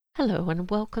Hello and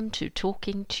welcome to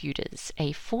Talking Tudors,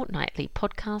 a fortnightly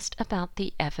podcast about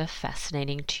the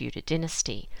ever-fascinating Tudor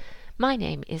dynasty. My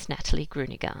name is Natalie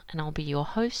Gruniger and I'll be your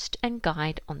host and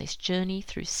guide on this journey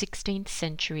through 16th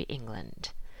century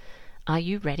England. Are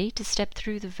you ready to step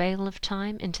through the veil of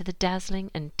time into the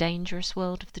dazzling and dangerous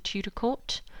world of the Tudor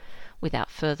court? Without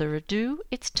further ado,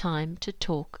 it's time to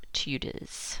talk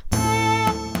Tudors.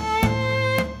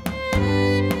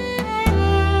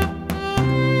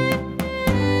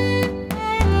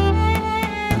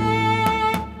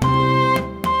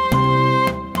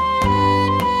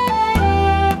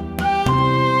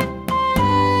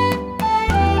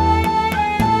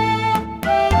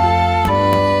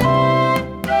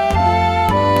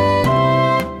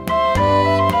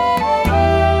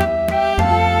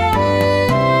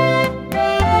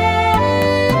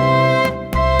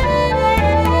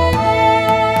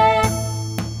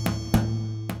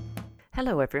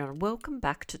 Hello everyone, welcome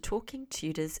back to Talking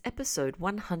Tudors episode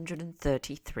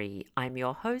 133. I'm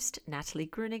your host, Natalie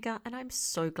Gruniger, and I'm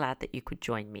so glad that you could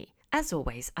join me. As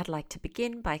always, I'd like to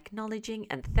begin by acknowledging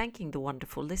and thanking the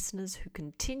wonderful listeners who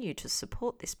continue to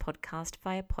support this podcast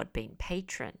via Podbean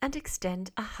Patreon, and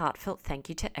extend a heartfelt thank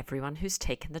you to everyone who's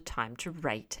taken the time to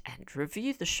rate and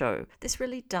review the show. This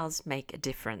really does make a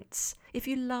difference. If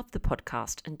you love the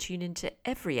podcast and tune into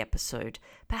every episode,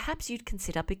 perhaps you'd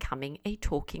consider becoming a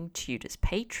Talking Tudors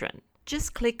patron.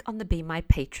 Just click on the Be My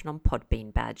Patron on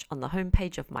Podbean badge on the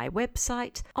homepage of my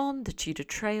website on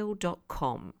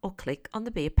thetudortrail.com, or click on the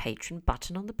Be a Patron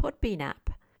button on the Podbean app.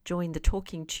 Join the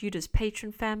Talking Tudors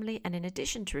patron family, and in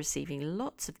addition to receiving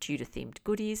lots of Tudor-themed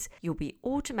goodies, you'll be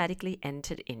automatically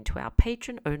entered into our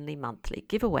patron-only monthly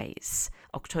giveaways.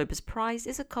 October's prize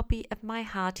is a copy of my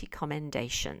hearty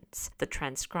commendations, the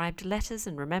transcribed letters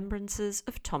and remembrances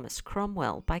of Thomas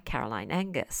Cromwell by Caroline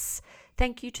Angus.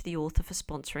 Thank you to the author for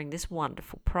sponsoring this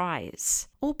wonderful prize.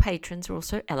 All patrons are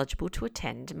also eligible to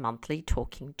attend monthly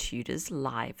Talking Tudors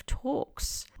live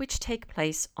talks, which take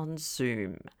place on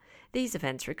Zoom. These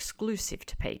events are exclusive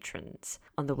to patrons.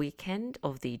 On the weekend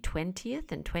of the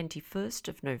 20th and 21st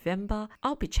of November,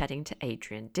 I'll be chatting to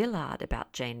Adrian Dillard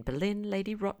about Jane Boleyn,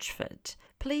 Lady Rochford.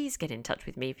 Please get in touch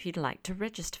with me if you'd like to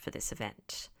register for this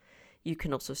event. You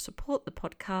can also support the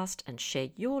podcast and share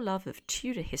your love of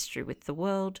Tudor history with the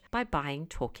world by buying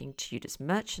Talking Tudors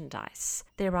merchandise.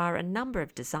 There are a number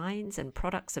of designs and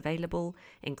products available,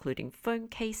 including phone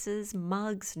cases,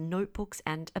 mugs, notebooks,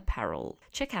 and apparel.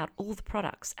 Check out all the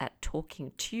products at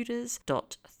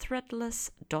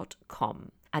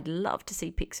talkingtudors.threadless.com. I'd love to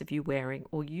see pics of you wearing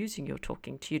or using your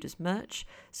Talking Tudors merch,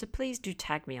 so please do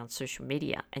tag me on social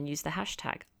media and use the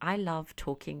hashtag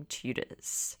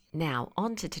 #ILoveTalkingTudors. Now,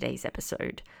 on to today's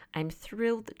episode. I'm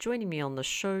thrilled that joining me on the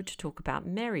show to talk about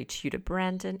Mary Tudor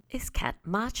Brandon is Kat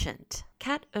Marchant.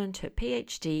 Kat earned her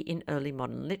PhD in Early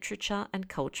Modern Literature and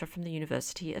Culture from the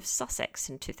University of Sussex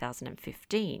in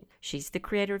 2015. She's the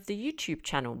creator of the YouTube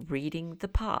channel Reading the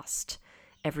Past.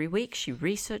 Every week, she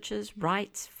researches,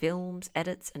 writes, films,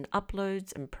 edits, and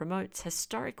uploads and promotes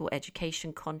historical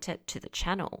education content to the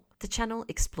channel. The channel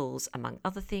explores, among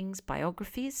other things,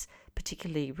 biographies,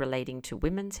 particularly relating to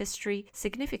women's history,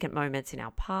 significant moments in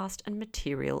our past, and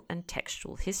material and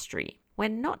textual history.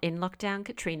 When not in lockdown,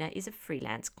 Katrina is a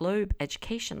freelance Globe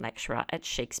education lecturer at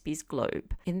Shakespeare's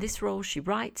Globe. In this role, she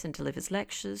writes and delivers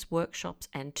lectures, workshops,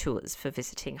 and tours for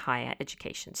visiting higher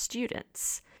education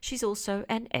students. She's also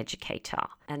an educator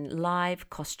and live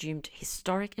costumed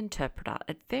historic interpreter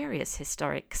at various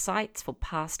historic sites for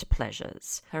past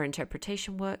pleasures. Her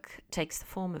interpretation work takes the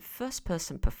form of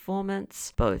first-person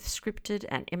performance, both scripted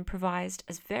and improvised,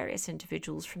 as various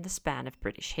individuals from the span of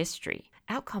British history.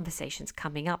 Our conversation's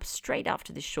coming up straight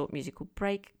after this short musical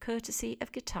break, courtesy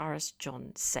of guitarist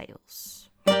John Sayles.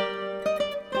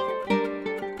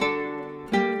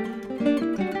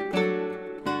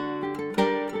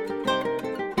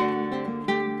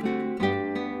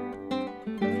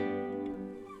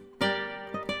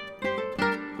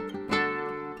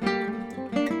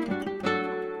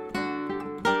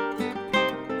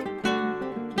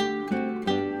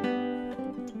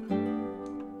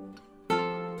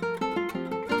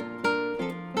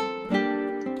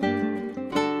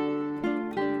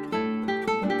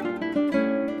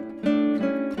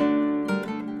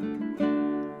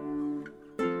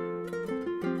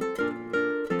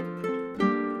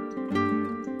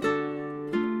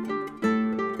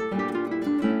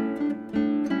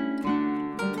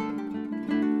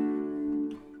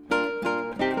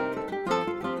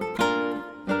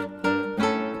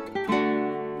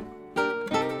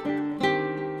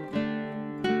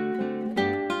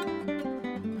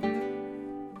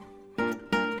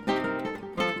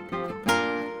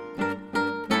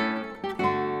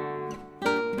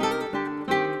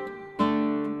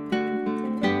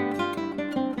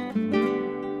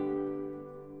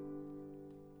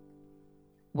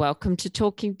 Welcome to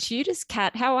Talking Tutors,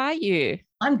 Kat. How are you?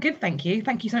 I'm good, thank you.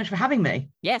 Thank you so much for having me.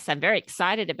 Yes, I'm very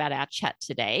excited about our chat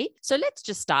today. So let's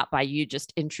just start by you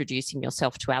just introducing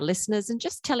yourself to our listeners and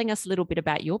just telling us a little bit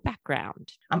about your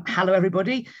background. Hello,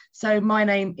 everybody. So my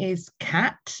name is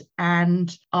Kat,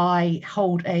 and I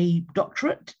hold a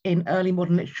doctorate in early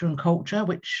modern literature and culture,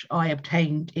 which I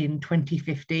obtained in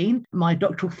 2015. My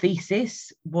doctoral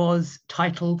thesis was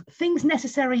titled Things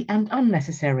Necessary and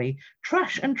Unnecessary,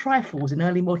 Trash and Trifles in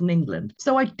Early Modern England.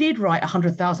 So I did write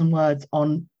 100,000 words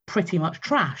on pretty much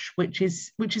trash, which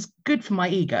is good for my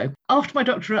ego. After my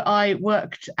doctorate, I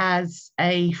worked as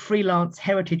a freelance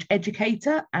heritage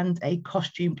educator and a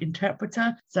costumed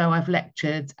interpreter. So I've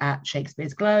lectured at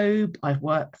Shakespeare's Globe, I've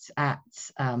worked at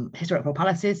historic royal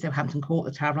palaces, so Hampton Court,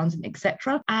 the Tower of London,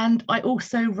 etc. And I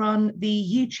also run the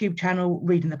YouTube channel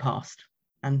Reading the Past,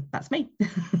 and that's me.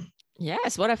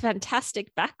 Yes, what a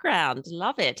fantastic background.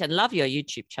 Love it. And love your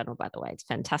YouTube channel, by the way. It's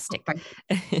fantastic.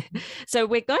 Oh, so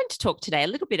we're going to talk today a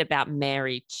little bit about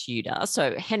Mary Tudor.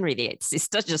 So Henry VIII's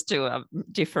sister, just to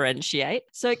differentiate.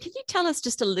 So can you tell us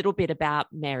just a little bit about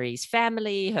Mary's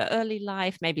family, her early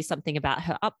life, maybe something about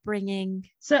her upbringing?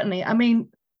 Certainly. I mean,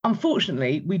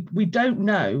 unfortunately, we don't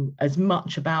know as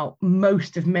much about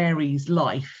most of Mary's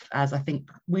life as I think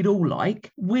we'd all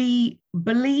like. We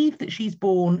believe that she's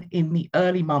born in the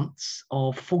early months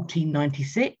of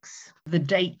 1496. The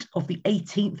date of the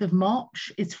 18th of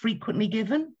March is frequently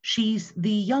given. She's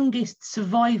the youngest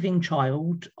surviving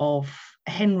child of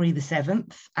Henry VII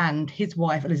and his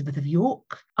wife Elizabeth of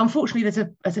York. Unfortunately,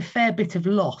 there's a fair bit of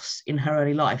loss in her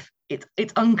early life.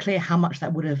 It's unclear how much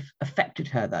that would have affected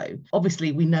her, though.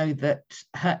 Obviously, we know that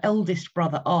her eldest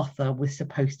brother, Arthur, was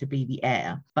supposed to be the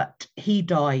heir, but he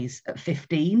dies at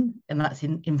 15, and that's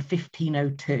in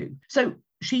 1502. So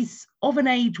she's of an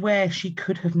age where she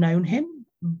could have known him.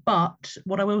 But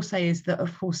what I will say is that,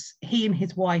 of course, he and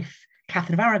his wife,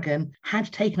 Catherine of Aragon,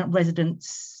 had taken up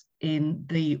residence in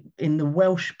the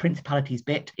Welsh Principalities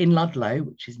bit in Ludlow,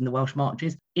 which is in the Welsh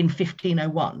Marches, in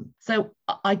 1501. So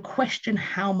I question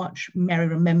how much Mary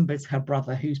remembers her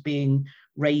brother, who's being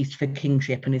raised for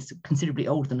kingship and is considerably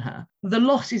older than her. The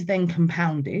loss is then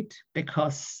compounded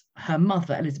because her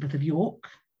mother, Elizabeth of York,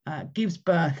 gives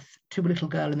birth to a little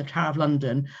girl in the Tower of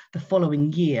London the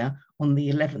following year on the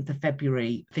 11th of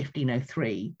February,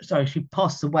 1503. Sorry, she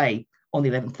passes away on the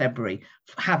 11th February,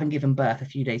 having given birth a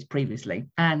few days previously.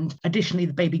 And additionally,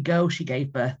 the baby girl she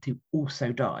gave birth to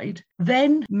also died.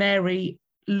 Then Mary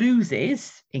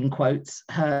loses, in quotes,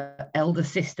 her elder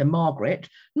sister, Margaret,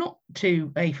 not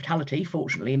to a fatality,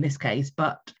 fortunately, in this case,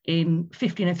 but in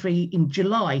 1503 in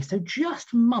July, so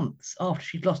just months after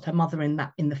she'd lost her mother in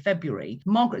the February,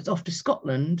 Margaret's off to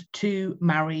Scotland to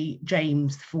marry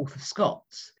James IV of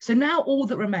Scots. So now all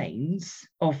that remains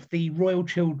of the royal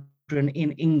children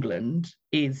in England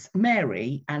is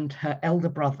Mary and her elder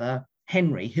brother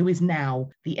Henry, who is now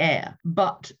the heir.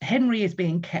 But Henry is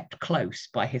being kept close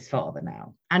by his father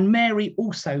now. And Mary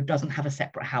also doesn't have a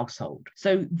separate household.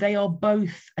 So they are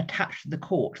both attached to the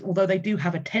court. Although they do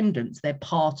have attendants, they're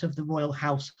part of the royal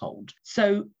household.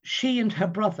 So she and her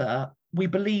brother, we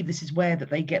believe this is where that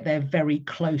they get their very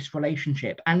close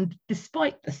relationship. And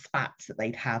despite the spats that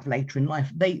they'd have later in life,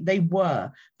 they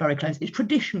were very close. It's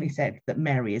traditionally said that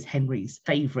Mary is Henry's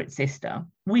favourite sister.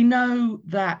 We know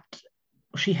that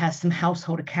she has some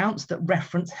household accounts that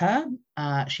reference her.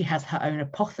 She has her own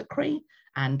apothecary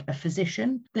and a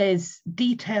physician. There's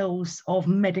details of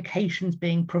medications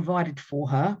being provided for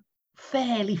her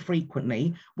fairly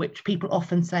frequently, which people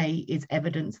often say is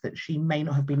evidence that she may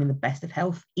not have been in the best of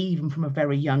health, even from a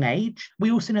very young age.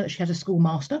 We also know that she has a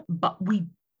schoolmaster, but we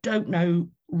don't know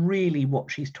really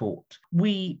what she's taught.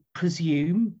 We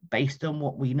presume, based on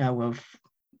what we know of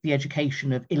the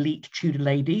education of elite Tudor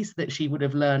ladies, that she would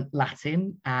have learned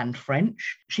Latin and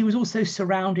French. She was also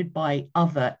surrounded by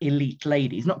other elite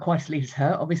ladies, not quite as elite as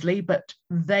her, obviously, but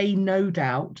they no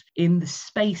doubt, in the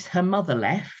space her mother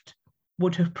left,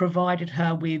 would have provided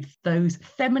her with those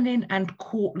feminine and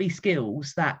courtly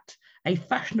skills that a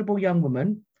fashionable young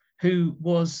woman who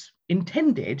was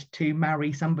intended to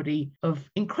marry somebody of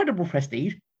incredible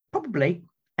prestige, probably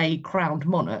a crowned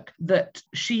monarch, that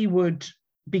she would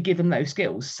be given those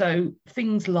skills. So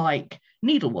things like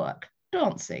needlework,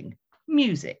 dancing,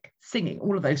 music, singing,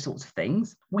 all of those sorts of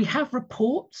things. We have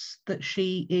reports that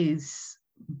she is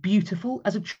beautiful.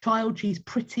 As a child, she's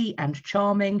pretty and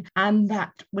charming, and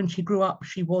that when she grew up,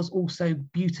 she was also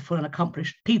beautiful and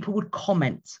accomplished. People would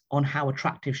comment on how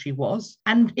attractive she was.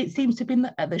 And it seems to have been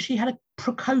that she had a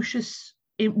precocious,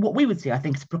 what we would see, I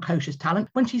think, is precocious talent.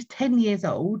 When she's 10 years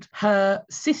old, her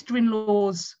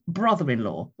sister-in-law's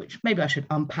brother-in-law, which maybe I should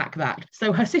unpack that.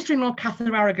 So her sister-in-law, Catherine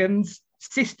of Aragon's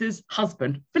sister's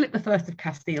husband, Philip I of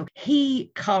Castile,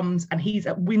 he comes and he's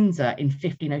at Windsor in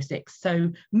 1506.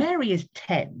 So Mary is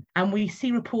 10, and we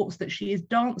see reports that she is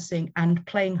dancing and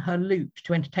playing her lute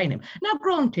to entertain him. Now,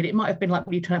 granted, it might have been like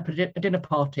when you turn up at a dinner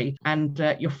party and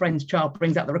your friend's child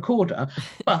brings out the recorder,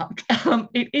 but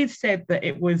it is said that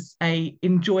it was an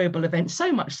enjoyable event,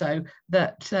 so much so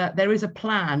that there is a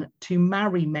plan to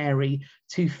marry Mary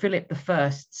to Philip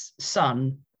I's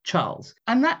son, Charles.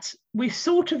 And that's, we're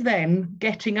sort of then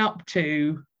getting up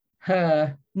to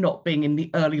her not being in the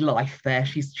early life there.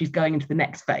 She's going into the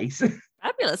next phase.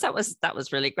 Fabulous. That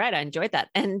was really great. I enjoyed that.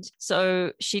 And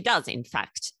so she does, in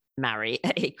fact, marry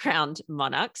a crowned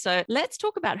monarch. So let's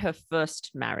talk about her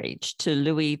first marriage to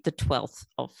Louis XII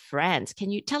of France. Can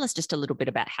you tell us just a little bit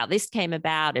about how this came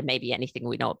about and maybe anything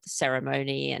we know of the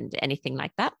ceremony and anything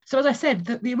like that? So as I said,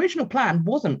 the original plan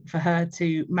wasn't for her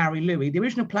to marry Louis. The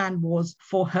original plan was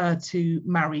for her to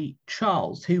marry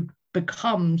Charles, who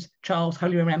becomes Charles,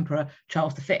 Holy Roman Emperor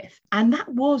Charles V. And that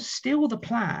was still the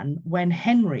plan when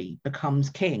Henry becomes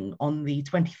king on the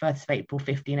 21st of April,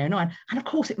 1509. And of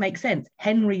course, it makes sense.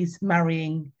 Henry's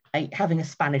having a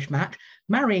Spanish match.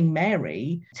 Marrying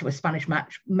Mary to a Spanish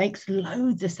match makes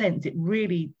loads of sense. It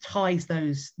really bonds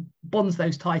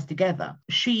those ties together.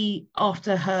 She,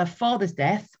 after her father's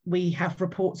death, we have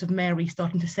reports of Mary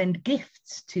starting to send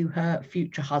gifts to her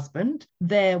future husband.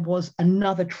 There was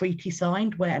another treaty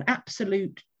signed where an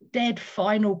absolute dead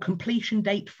final completion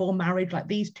date for marriage, like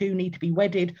these two need to be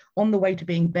wedded on the way to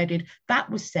being bedded, that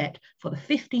was set for the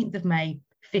 15th of May,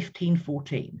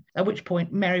 1514, at which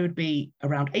point Mary would be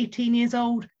around 18 years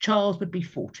old, Charles would be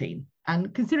 14.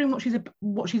 And considering what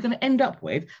she's going to end up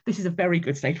with, this is a very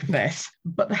good state of affairs.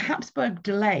 But the Habsburg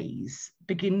delays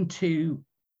begin to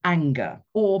anger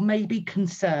or maybe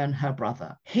concern her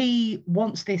brother. He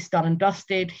wants this done and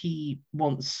dusted. He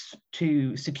wants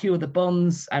to secure the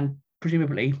bonds and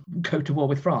presumably go to war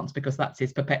with France, because that's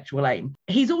his perpetual aim.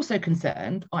 He's also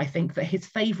concerned, I think, that his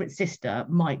favourite sister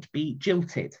might be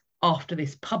jilted after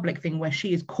this public thing where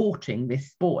she is courting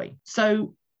this boy.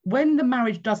 So when the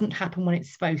marriage doesn't happen when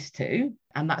it's supposed to,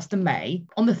 and that's the May,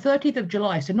 on the 30th of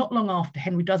July, so not long after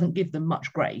Henry doesn't give them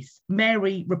much grace,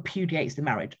 Mary repudiates the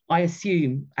marriage, I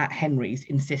assume at Henry's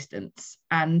insistence,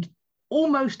 and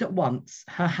almost at once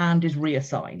her hand is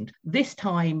reassigned, this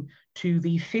time to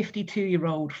the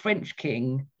 52-year-old French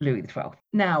king, Louis XII.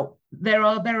 Now, there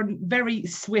are very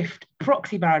swift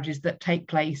proxy marriages that take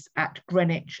place at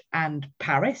Greenwich and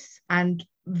Paris, and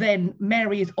then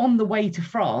Mary is on the way to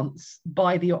France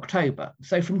by the October.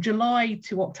 So from July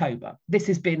to October, this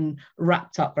has been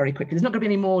wrapped up very quickly. There's not going to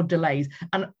be any more delays.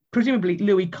 And presumably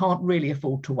Louis can't really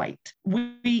afford to wait.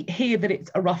 We hear that it's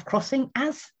a rough crossing,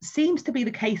 as seems to be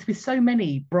the case with so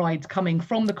many brides coming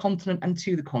from the continent and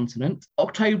to the continent.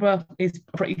 October is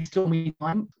a pretty stormy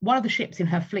time. One of the ships in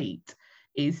her fleet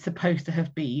is supposed to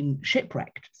have been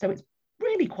shipwrecked. So it's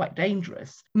really quite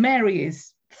dangerous. Mary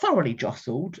is thoroughly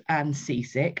jostled and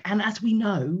seasick. And as we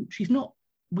know, she's not,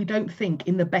 we don't think,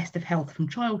 in the best of health from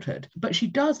childhood. But she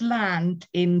does land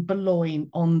in Boulogne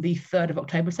on the 3rd of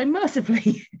October. So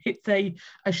mercifully, it's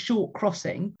a short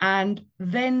crossing. And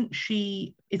then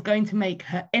she is going to make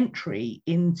her entry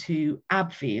into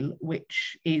Abbeville,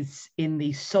 which is in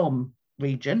the Somme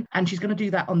region. And she's going to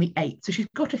do that on the 8th. So she's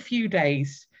got a few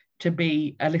days to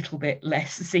be a little bit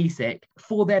less seasick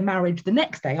for their marriage the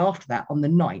next day after that, on the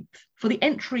 9th. For the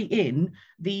entry in,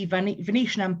 the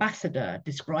Venetian ambassador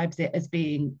describes it as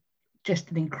being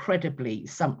just an incredibly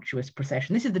sumptuous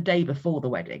procession. This is the day before the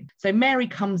wedding. So Mary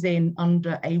comes in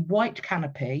under a white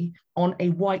canopy on a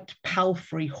white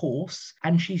palfrey horse,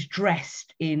 and she's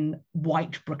dressed in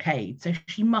white brocade. So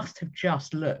she must have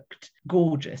just looked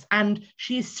gorgeous. And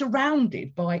she is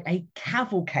surrounded by a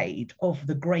cavalcade of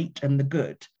the great and the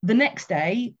good. The next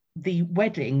day, the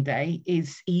wedding day,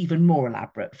 is even more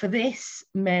elaborate. For this,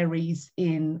 Mary's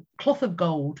in cloth of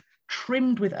gold,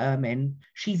 trimmed with ermine.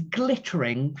 She's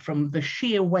glittering from the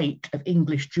sheer weight of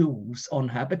English jewels on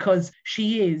her, because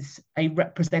she is a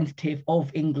representative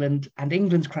of England and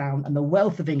England's crown and the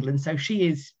wealth of England. So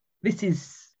this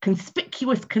is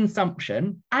conspicuous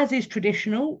consumption. As is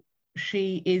traditional,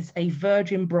 she is a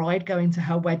virgin bride going to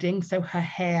her wedding, so her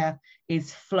hair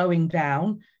is flowing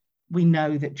down. We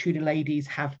know that Tudor ladies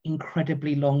have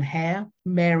incredibly long hair.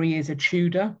 Mary is a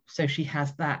Tudor, so she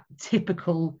has that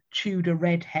typical Tudor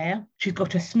red hair. She's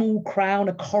got a small crown,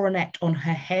 a coronet on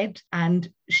her head, and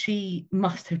she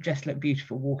must have just looked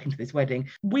beautiful walking to this wedding.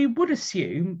 We would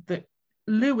assume that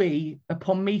Louis,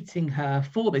 upon meeting her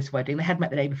for this wedding, they had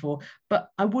met the day before, but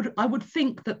I would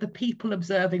think that the people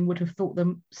observing would have thought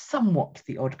them somewhat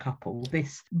the odd couple,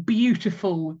 this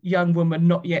beautiful young woman,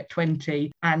 not yet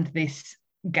 20, and this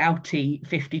gouty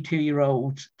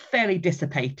 52-year-old, fairly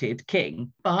dissipated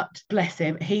king. But bless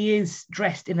him, he is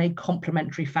dressed in a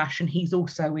complimentary fashion. He's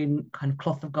also in kind of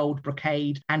cloth of gold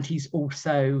brocade, and he's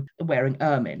also wearing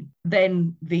ermine.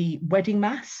 Then the wedding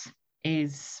mass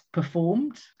is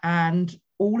performed and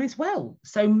all is well.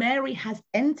 So Mary has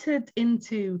entered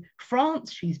into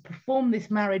France. She's performed this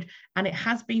marriage, and it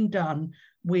has been done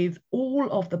with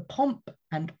all of the pomp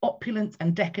and opulence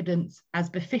and decadence as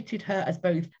befitted her as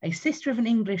both a sister of an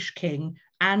English king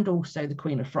and also the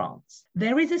Queen of France.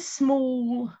 There is a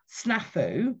small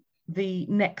snafu the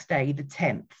next day, the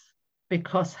 10th,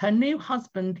 because her new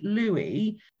husband,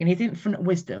 Louis, in his infinite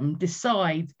wisdom,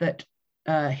 decides that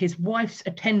his wife's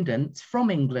attendants from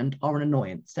England are an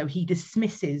annoyance. So he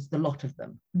dismisses the lot of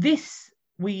them. This,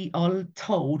 we are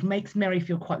told, makes Mary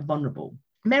feel quite vulnerable.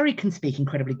 Mary can speak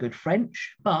incredibly good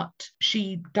French, but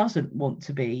she doesn't want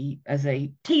to be, as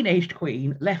a teenaged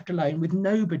queen, left alone with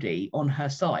nobody on her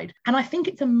side. And I think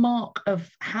it's a mark of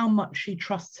how much she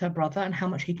trusts her brother and how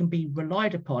much he can be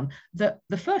relied upon, that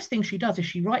the first thing she does is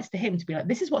she writes to him to be like,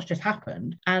 this is what's just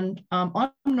happened, and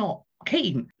I'm not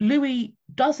keen. Louis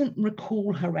doesn't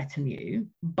recall her retinue,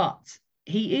 but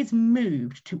he is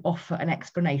moved to offer an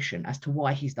explanation as to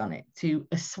why he's done it, to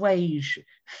assuage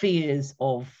fears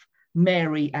of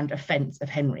Mary and offence of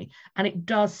Henry. And it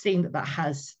does seem that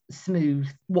has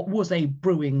smoothed what was a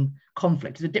brewing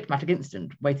conflict. It's a diplomatic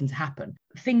incident waiting to happen.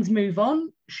 Things move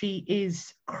on. She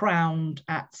is crowned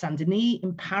at Saint-Denis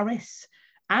in Paris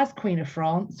as Queen of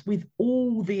France with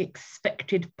all the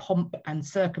expected pomp and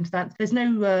circumstance. There's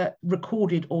no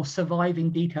recorded or surviving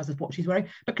details of what she's wearing,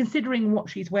 but considering what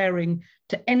she's wearing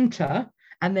to enter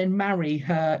and then marry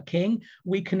her king,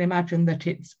 we can imagine that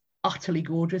it's utterly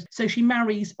gorgeous. So she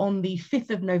marries on the 5th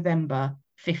of November,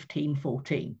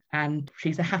 1514, and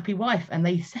she's a happy wife, and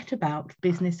they set about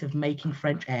business of making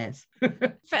French heirs.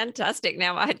 Fantastic.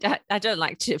 Now, I don't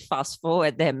like to fast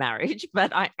forward their marriage,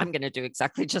 but I'm going to do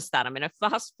exactly just that. I'm going to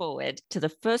fast forward to the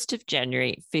 1st of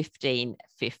January,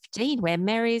 1515, where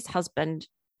Mary's husband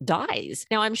dies.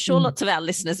 Now, I'm sure lots of our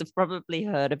listeners have probably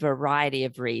heard a variety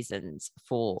of reasons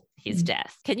for his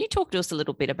death. Can you talk to us a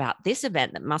little bit about this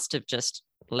event that must have just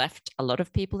left a lot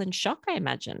of people in shock, I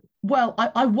imagine? Well,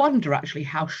 I wonder actually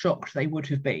how shocked they would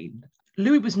have been.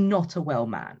 Louis was not a well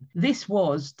man.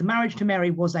 The marriage to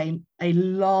Mary was a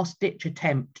last-ditch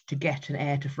attempt to get an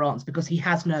heir to France because he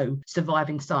has no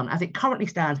surviving son. As it currently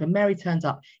stands, when Mary turns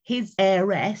up, his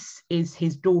heiress is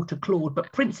his daughter Claude,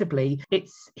 but principally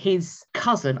it's his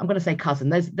cousin. I'm going to say cousin.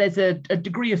 There's a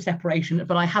degree of separation,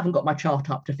 but I haven't got my chart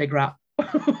up to figure out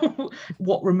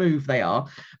what remove they are.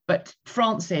 But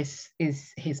Francis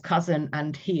is his cousin,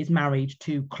 and he is married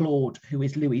to Claude, who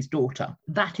is Louis's daughter.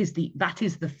 That is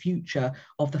the future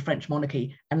of the French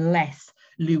monarchy, unless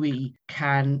Louis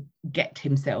can get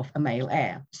himself a male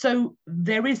heir. So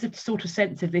there is a sort of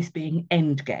sense of this being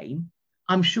endgame.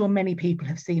 I'm sure many people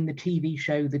have seen the TV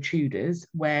show The Tudors,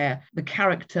 where the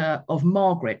character of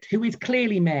Margaret, who is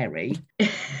clearly Mary,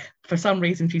 for some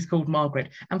reason she's called Margaret,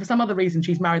 and for some other reason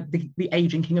she's married the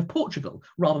aging King of Portugal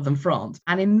rather than France.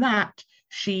 And in that,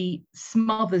 she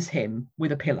smothers him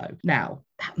with a pillow. Now,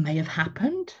 that may have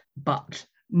happened, but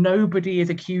nobody is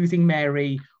accusing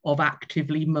Mary of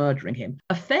actively murdering him.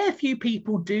 A fair few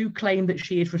people do claim that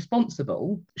she is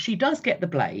responsible. She does get the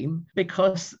blame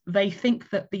because they think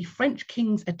that the French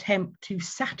king's attempt to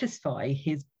satisfy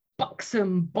his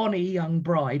buxom, bonny young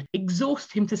bride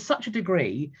exhaust him to such a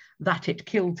degree that it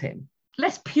killed him.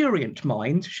 Less purient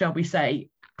minds, shall we say,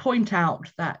 point out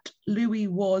that Louis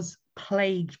was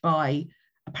plagued by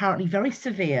apparently very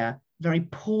severe, very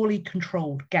poorly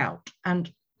controlled gout.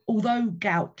 And although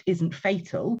gout isn't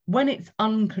fatal, when it's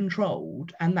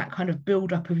uncontrolled and that kind of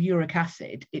buildup of uric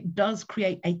acid, it does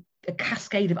create a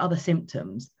cascade of other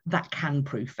symptoms that can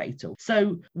prove fatal.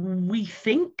 So we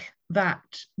think that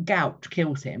gout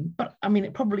kills him, but I mean,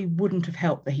 it probably wouldn't have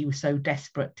helped that he was so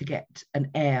desperate to get an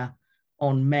heir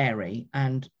on Mary.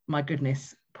 And my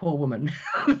goodness, poor woman.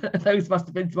 Those must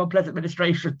have been some unpleasant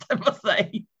ministrations, I must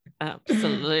say.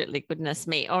 Absolutely. Goodness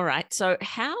me. All right. So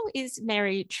how is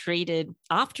Mary treated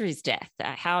after his death?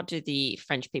 How do the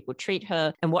French people treat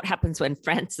her? And what happens when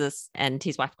Francis and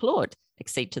his wife Claude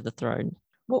accede to the throne?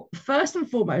 Well, first and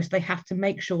foremost, they have to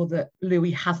make sure that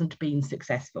Louis hasn't been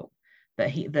successful, that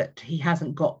he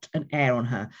hasn't got an heir on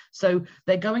her. So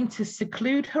they're going to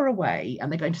seclude her away, and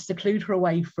they're going to seclude her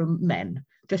away from men,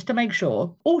 just to make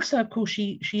sure. Also, of course,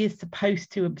 she is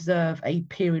supposed to observe a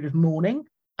period of mourning.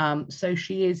 So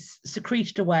she is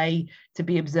secreted away to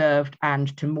be observed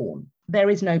and to mourn. There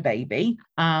is no baby.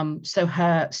 So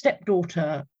her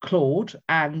stepdaughter, Claude,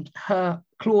 and her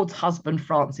Claude's husband,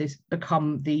 Francis,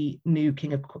 become the new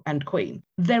king and queen.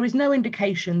 There is no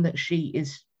indication that she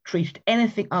is treated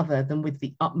anything other than with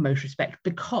the utmost respect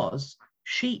because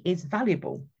she is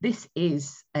valuable. This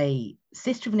is a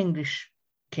sister of an English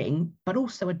king, but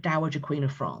also a dowager queen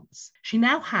of France. She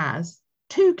now has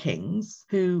two kings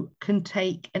who can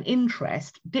take an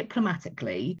interest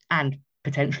diplomatically and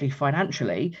potentially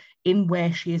financially in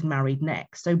where she is married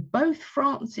next. So both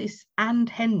Francis and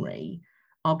Henry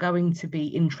are going to be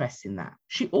interested in that.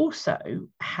 She also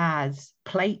has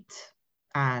plate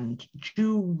and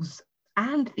jewels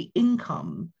and the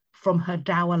income from her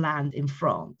dower land in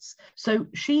France. So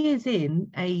she is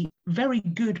in a very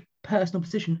good personal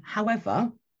position.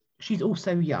 However, she's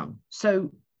also young.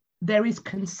 So there is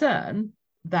concern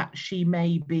that she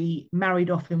may be married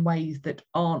off in ways that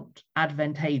aren't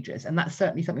advantageous. And that's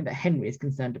certainly something that Henry is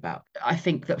concerned about. I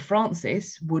think that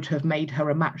Francis would have made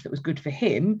her a match that was good for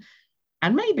him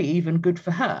and maybe even good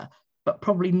for her, but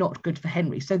probably not good for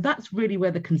Henry. So that's really where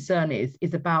the concern is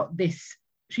about this.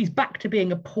 She's back to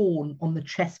being a pawn on the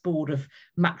chessboard of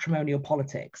matrimonial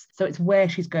politics. So it's where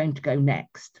she's going to go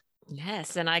next.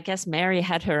 Yes, and I guess Mary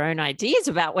had her own ideas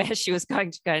about where she was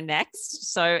going to go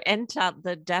next. So enter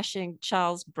the dashing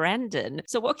Charles Brandon.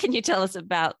 So what can you tell us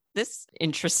about this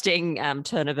interesting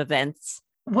turn of events?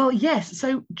 Well, yes.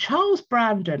 So Charles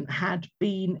Brandon had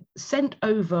been sent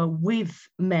over with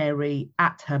Mary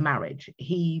at her marriage.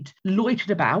 He'd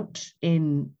loitered about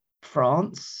in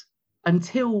France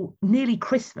until nearly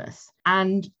Christmas.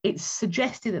 And it's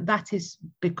suggested that that is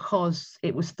because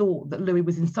it was thought that Louis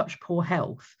was in such poor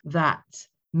health that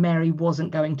Mary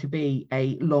wasn't going to be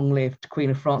a long-lived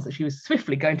Queen of France, that she was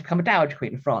swiftly going to become a Dowager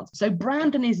Queen of France. So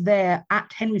Brandon is there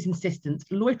at Henry's insistence,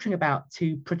 loitering about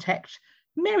to protect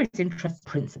Mary's interests,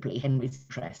 principally Henry's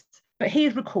interests. But he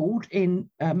is recalled in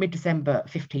mid-December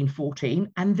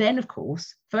 1514. And then, of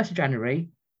course, 1st of January,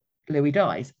 Louis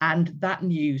dies, and that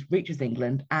news reaches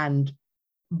England, and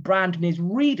Brandon is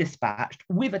redispatched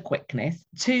with a quickness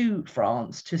to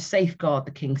France to safeguard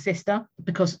the king's sister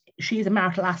because she is a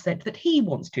marital asset that he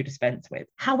wants to dispense with.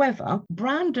 However,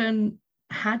 Brandon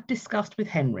had discussed with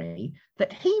Henry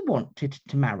that he wanted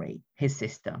to marry his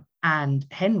sister, and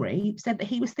Henry said that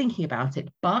he was thinking about it,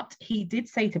 but he did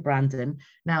say to Brandon,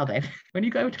 now then, when you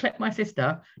go to collect my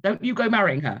sister, don't you go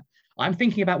marrying her. I'm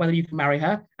thinking about whether you can marry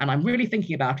her, and I'm really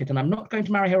thinking about it, and I'm not going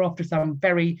to marry her off to some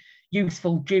very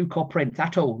useful duke or prince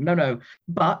at all. No.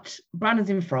 But Brandon's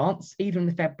in France, either in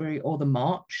the February or the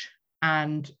March,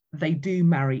 and they do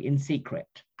marry in secret.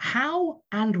 How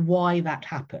and why that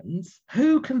happens,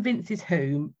 who convinces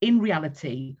whom, in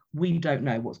reality, we don't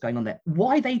know what's going on there.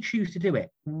 Why they choose to do it,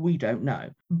 we don't know.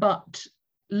 But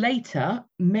later,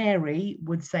 Mary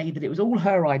would say that it was all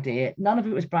her idea. None of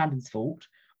it was Brandon's fault.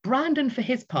 Brandon, for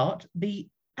his part, the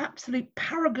absolute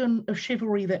paragon of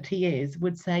chivalry that he is,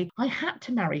 would say, I had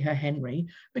to marry her, Henry,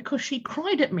 because she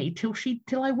cried at me till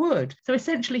I would. So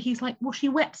essentially he's like, well, she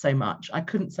wept so much, I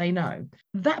couldn't say no.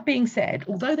 That being said,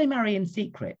 although they marry in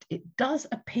secret, it does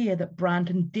appear that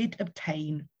Brandon did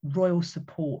obtain royal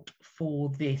support for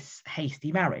this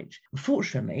hasty marriage.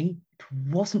 Unfortunately, it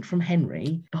wasn't from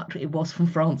Henry, but it was from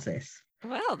Francis.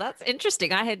 Well, that's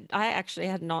interesting. I actually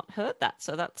had not heard that.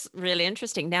 So that's really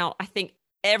interesting. Now, I think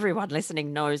everyone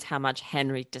listening knows how much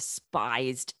Henry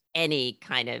despised any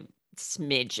kind of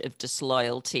smidge of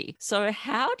disloyalty. So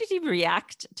how did he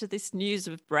react to this news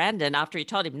of Brandon after he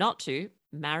told him not to,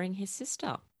 marrying his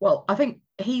sister? Well, I think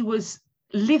he was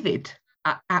livid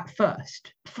at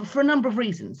first for a number of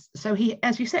reasons. So he,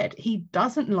 as you said, he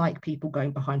doesn't like people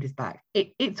going behind his back.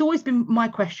 It's always been my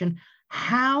question,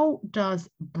 how does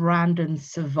Brandon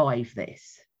survive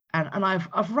this? And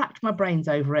I've racked my brains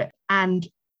over it. And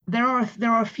there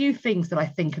are a few things that I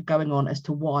think are going on as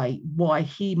to why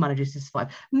he manages to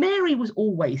survive. Mary was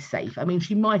always safe. I mean,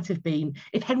 she might have been,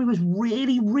 if Henry was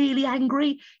really, really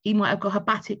angry, he might have got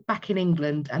her back in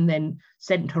England and then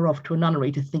sent her off to a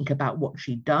nunnery to think about what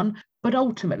she'd done. But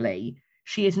ultimately,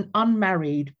 she is an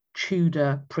unmarried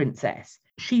Tudor princess.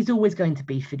 She's always going to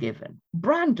be forgiven.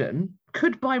 Brandon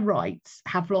could by rights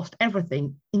have lost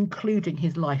everything, including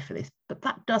his life for this, but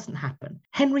that doesn't happen.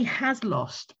 Henry has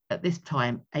lost at this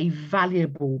time a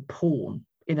valuable pawn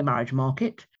in the marriage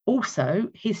market. Also,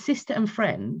 his sister and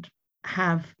friend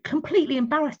have completely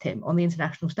embarrassed him on the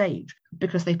international stage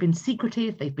because they've been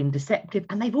secretive, they've been deceptive,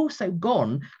 and they've also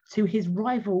gone to his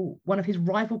rival, one of his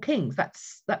rival kings.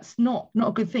 That's not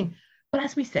a good thing. But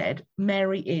as we said,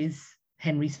 Mary is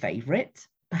Henry's favourite.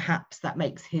 Perhaps that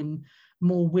makes him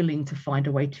more willing to find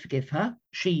a way to forgive her.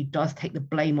 She does take the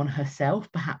blame on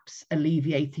herself, perhaps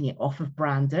alleviating it off of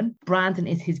Brandon. Brandon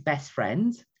is his best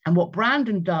friend. And what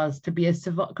Brandon does to be a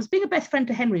survivor, because being a best friend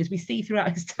to Henry, as we see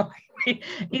throughout his time,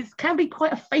 can be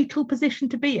quite a fatal position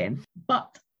to be in.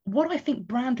 But what I think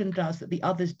Brandon does that the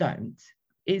others don't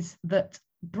is that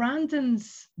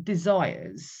Brandon's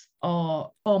desires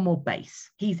are far more base.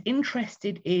 He's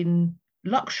interested in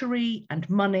luxury and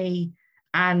money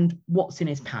and what's in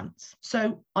his pants.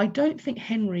 So I don't think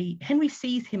Henry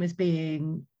sees him as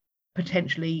being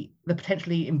potentially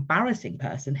embarrassing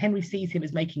person. Henry sees him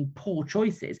as making poor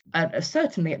choices. And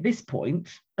certainly at this point,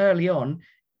 early on,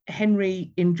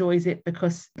 Henry enjoys it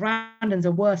because Brandon's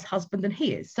a worse husband than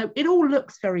he is. So it all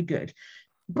looks very good.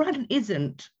 Brandon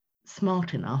isn't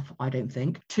smart enough, I don't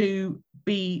think, to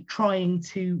be trying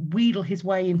to wheedle his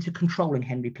way into controlling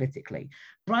Henry politically.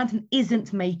 Brandon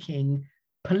isn't making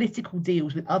political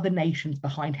deals with other nations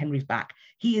behind Henry's back.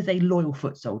 He is a loyal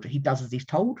foot soldier. He does as he's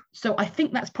told. So I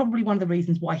think that's probably one of the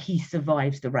reasons why he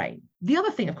survives the reign. The other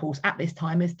thing, of course, at this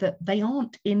time is that they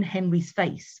aren't in Henry's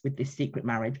face with this secret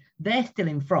marriage. They're still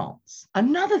in France.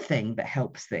 Another thing that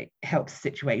helps the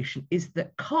situation is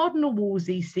that Cardinal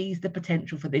Wolsey sees the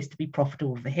potential for this to be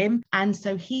profitable for him. And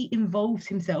so he involves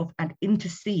himself and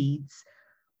intercedes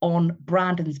on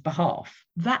Brandon's behalf.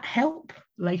 That help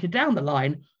later down the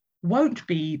line won't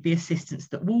be the assistance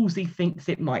that Wolsey thinks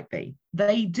it might be.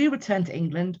 They do return to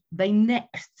England. They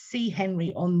next see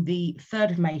Henry on the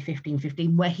 3rd of May,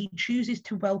 1515, where he chooses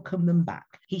to welcome them back.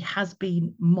 He has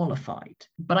been mollified.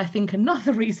 But I think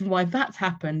another reason why that's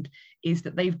happened is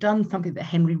that they've done something that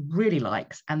Henry really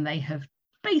likes, and they have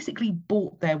basically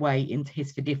bought their way into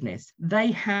his forgiveness.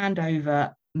 They hand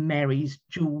over Mary's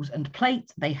jewels and plate.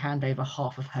 They hand over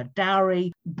half of her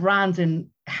dowry.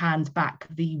 Brandon hands back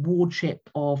the wardship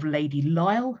of Lady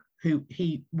Lisle, who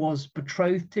he was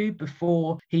betrothed to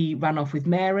before he ran off with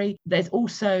Mary. There's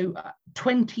also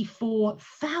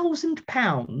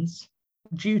 £24,000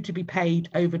 due to be paid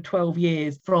over 12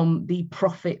 years from the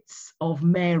profits of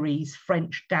Mary's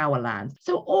French dower land.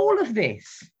 So all of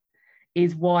this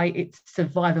is why it's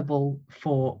survivable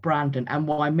for Brandon and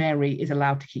why Mary is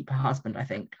allowed to keep her husband, I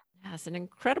think. It's an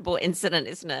incredible incident,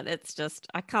 isn't it? It's just,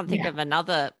 I can't think of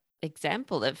another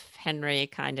example of Henry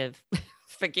kind of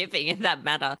forgiving in that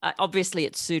matter. Obviously,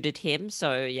 it suited him.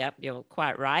 So, yeah, you're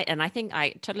quite right. And I think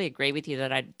I totally agree with you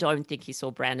that I don't think he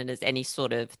saw Brandon as any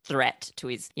sort of threat to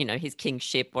his, his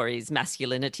kingship or his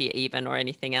masculinity even or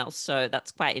anything else. So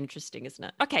that's quite interesting, isn't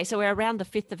it? Okay, so we're around the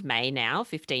 5th of May now,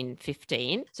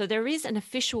 1515. So there is an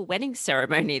official wedding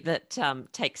ceremony that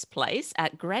takes place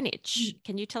at Greenwich.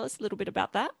 Can you tell us a little bit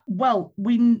about that? Well,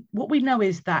 what we know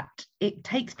is that it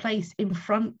takes place in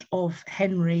front of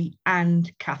Henry and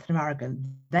Catherine of Aragon.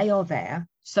 They are there.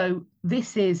 So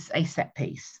this is a set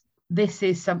piece. This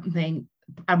is something,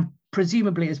 and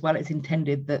presumably as well, it's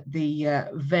intended that the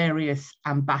various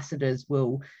ambassadors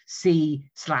will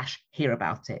see/hear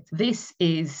about it. This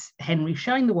is Henry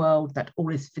showing the world that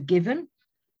all is forgiven,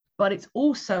 but it's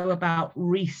also about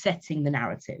resetting the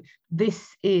narrative. This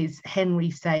is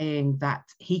Henry saying that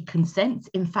he consents.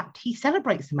 In fact, he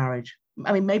celebrates the marriage.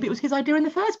 I mean, maybe it was his idea in the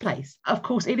first place. Of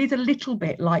course, it is a little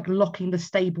bit like locking the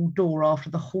stable door after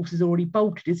the horse is already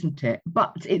bolted, isn't it?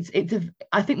 But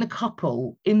I think the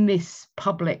couple in this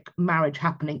public marriage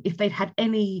happening, if they'd had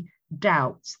any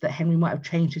doubts that Henry might have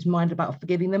changed his mind about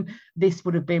forgiving them, this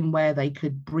would have been where they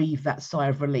could breathe that sigh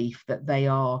of relief that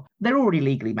they're already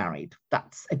legally married.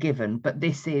 That's a given, but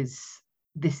this is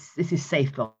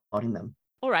safeguarding them.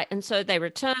 All right. And so they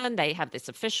return, they have this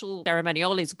official ceremony,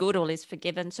 all is good, all is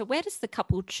forgiven. So where does the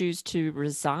couple choose to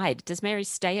reside? Does Mary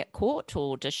stay at court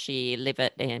or does she live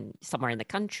somewhere in the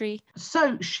country?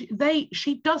 So she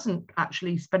doesn't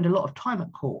actually spend a lot of time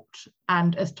at court.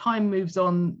 And as time moves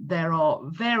on, there are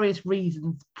various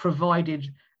reasons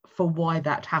provided for why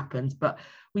that happens. But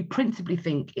we principally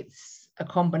think it's a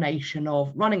combination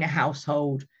of running a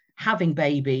household, having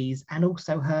babies, and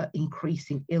also her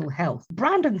increasing ill health.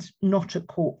 Brandon's not at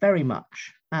court very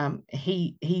much.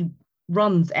 He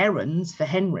runs errands for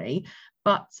Henry,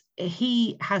 but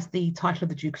he has the title of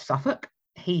the Duke of Suffolk.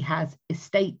 He has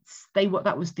estates.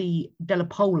 That was the De la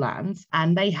Pole lands,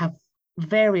 and they have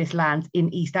various lands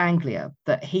in East Anglia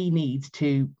that they need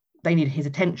his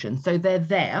attention. So they're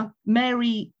there.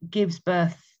 Mary gives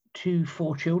birth to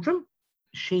 4 children.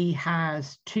 She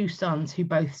has 2 sons who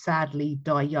both sadly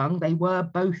die young. They were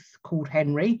both called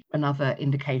Henry, another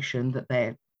indication that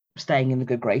they're staying in the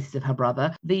good graces of her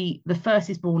brother. The first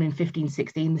is born in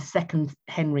 1516. The second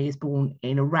Henry is born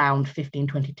in around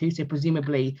 1522. So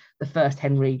presumably the first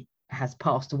Henry has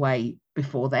passed away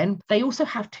before then. They also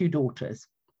have 2 daughters.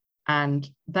 and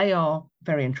they are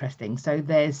very interesting. So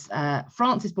there's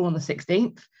Frances born on the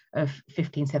 16th of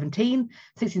 1517,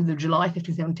 16th of July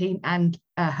 1517, and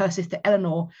her sister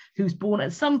Eleanor, who's born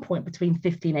at some point between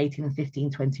 1518 and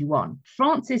 1521.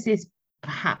 Frances is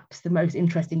perhaps the most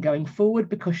interesting going forward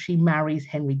because she marries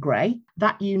Henry Grey.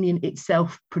 That union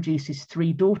itself produces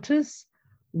 3 daughters,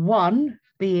 one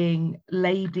being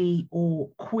Lady or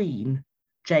Queen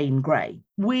Jane Grey.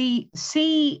 We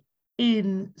see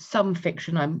in some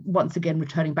fiction, I'm once again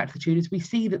returning back to the Tudors, we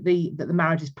see that the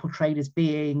marriage is portrayed as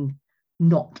being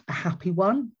not a happy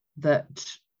one, that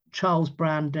Charles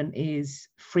Brandon is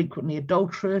frequently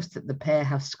adulterous, that the pair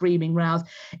have screaming rows.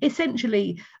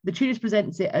 Essentially, the Tudors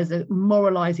presents it as a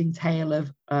moralising tale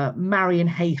of marry in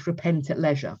haste, repent at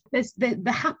leisure. There's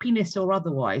the happiness or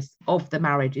otherwise of the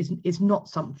marriage is not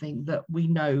something that we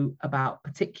know about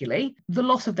particularly. The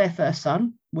loss of their first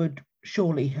son would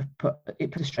surely have put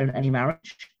a strain on any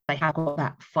marriage. They have got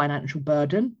that financial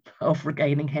burden of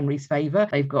regaining Henry's favour.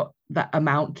 They've got that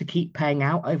amount to keep paying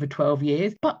out over 12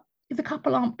 years. But the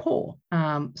couple aren't poor.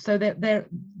 So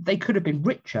they could have been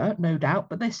richer, no doubt,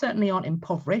 but they certainly aren't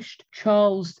impoverished.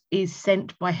 Charles is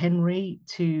sent by Henry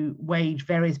to wage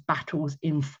various battles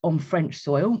on French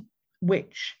soil,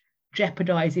 which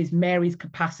jeopardizes Mary's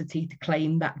capacity to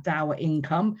claim that dower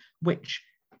income, which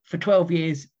for 12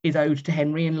 years is owed to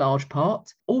Henry in large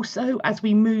part. Also, as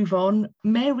we move on,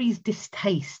 Mary's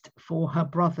distaste for her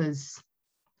brother's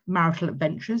marital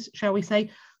adventures, shall we say,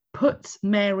 puts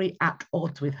Mary at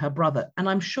odds with her brother. And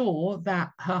I'm sure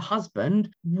that her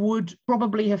husband would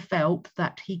probably have felt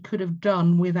that he could have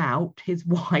done without his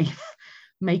wife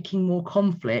making more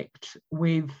conflict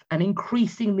with an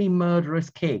increasingly murderous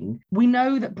king. We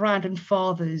know that Brandon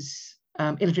fathers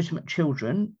illegitimate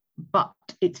children, but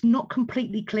it's not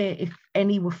completely clear if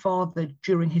any were fathered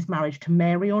during his marriage to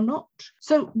Mary or not.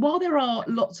 So while there are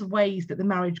lots of ways that the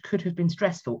marriage could have been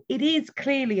stressful, it is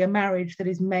clearly a marriage that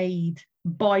is made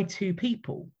by 2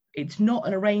 people. It's not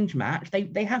an arranged match.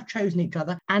 They have chosen each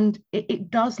other, and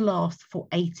it does last for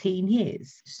 18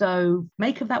 years. So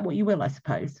make of that what you will, I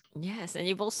suppose. Yes, and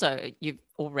you've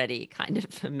already kind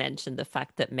of mentioned the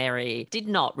fact that Mary did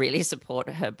not really support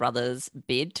her brother's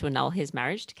bid to annul his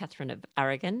marriage to Catherine of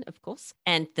Aragon, of course,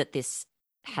 and that this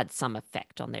had some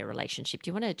effect on their relationship. Do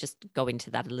you want to just go into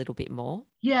that a little bit more?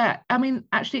 Yeah, I mean,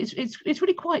 actually, it's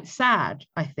really quite sad,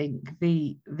 I think,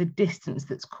 the distance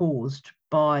that's caused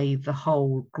by the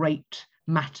whole great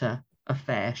matter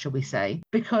affair, shall we say,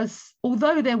 because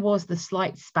although there was the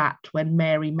slight spat when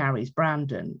Mary marries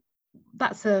Brandon,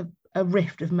 that's a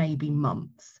rift of maybe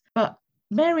months. But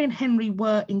Mary and Henry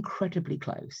were incredibly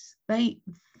close. They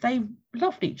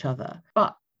loved each other,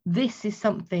 but this is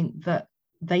something that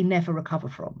they never recover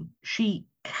from. She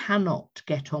cannot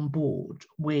get on board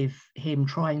with him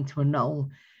trying to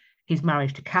annul his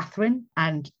marriage to Catherine.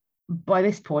 And by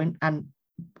this point, and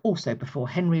also before,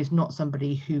 Henry is not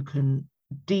somebody who can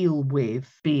deal with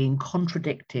being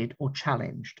contradicted or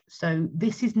challenged. So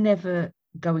this is never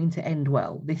going to end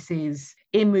well. This is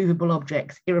immovable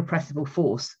objects, irrepressible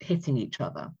force hitting each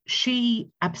other. She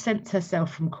absents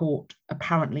herself from court,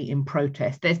 apparently in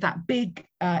protest. There's that big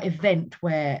event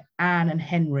where Anne and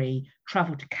Henry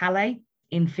travel to Calais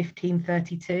in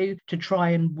 1532 to try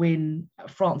and win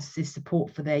Francis's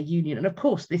support for their union. And of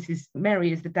course,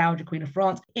 Mary is the Dowager Queen of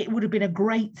France. It would have been a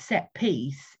great set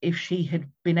piece if she had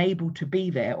been able to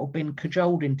be there or been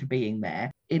cajoled into being there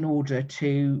in order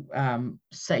to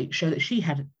show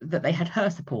that they had her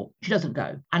support. She doesn't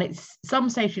go. And some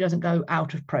say she doesn't go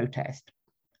out of protest,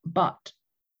 but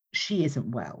she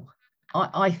isn't well.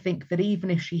 I think that even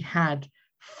if she had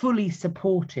fully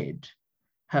supported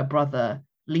her brother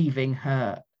leaving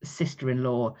her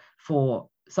sister-in-law for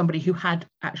somebody who had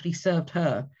actually served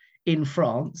her in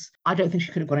France, I don't think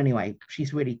she could have gone anyway.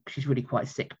 She's really quite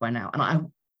sick by now. And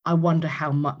I wonder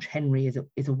how much Henry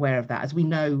is aware of that. As we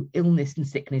know, illness and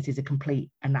sickness is a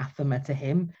complete anathema to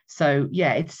him. So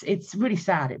yeah, it's really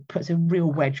sad. It puts a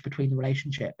real wedge between the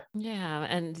relationship. Yeah,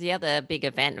 and the other big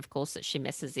event, of course, that she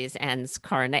misses is Anne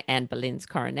Boleyn's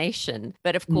coronation.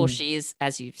 But of course, she is,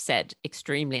 as you've said,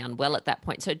 extremely unwell at that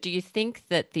point. So do you think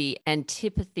that the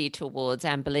antipathy towards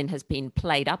Anne Boleyn has been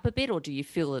played up a bit, or do you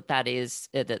feel that is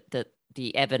that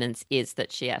the evidence is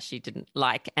that she actually didn't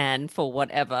like Anne for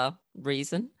whatever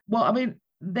reason? Well, I mean,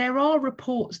 there are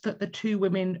reports that the 2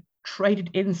 women traded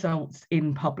insults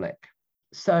in public.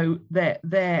 So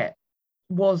there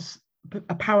was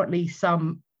apparently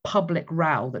some public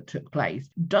row that took place.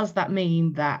 Does that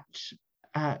mean that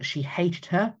she hated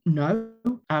her? No.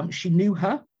 She knew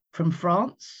her from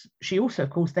France. She also, of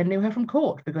course, then knew her from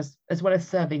court, because as well as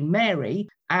serving Mary,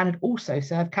 Anne had also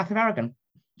served Catherine of Aragon.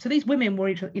 So these women were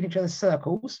in each other's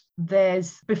circles.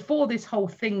 Before this whole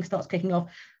thing starts kicking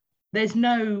off, there's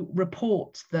no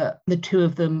reports that the two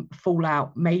of them fall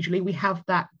out majorly. We have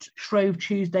that Shrove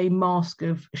Tuesday Masque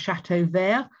of Chateau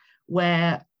Vert,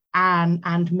 where Anne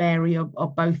and Mary are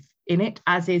both in it,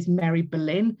 as is Mary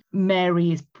Boleyn.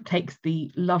 Mary takes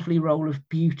the lovely role of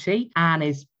beauty. Anne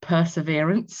is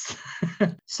perseverance.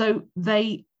 So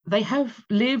they have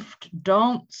lived,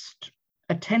 danced,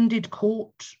 attended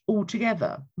court all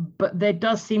together, but there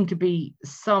does seem to be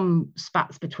some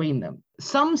spats between them.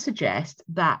 Some suggest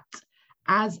that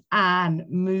as Anne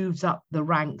moves up the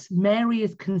ranks, Mary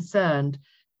is concerned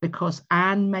because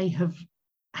Anne may have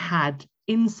had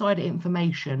insider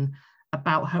information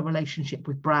about her relationship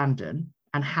with Brandon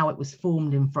and how it was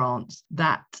formed in France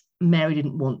that Mary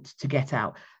didn't want to get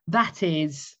out. That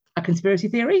is a conspiracy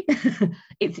theory.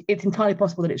 It's entirely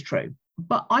possible that it's true.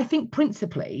 But I think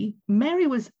principally, Mary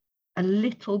was a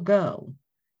little girl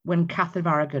when Catherine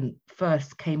of Aragon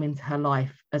first came into her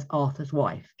life as Arthur's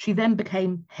wife. She then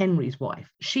became Henry's wife.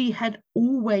 She had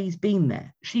always been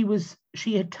there.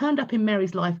 She had turned up in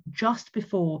Mary's life just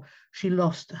before she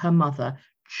lost her mother,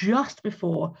 just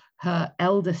before her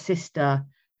elder sister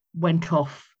went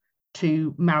off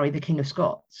to marry the King of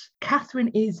Scots. Catherine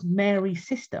is Mary's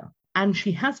sister, and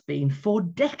she has been for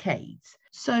decades.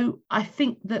 So I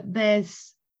think that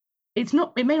it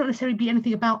may not necessarily be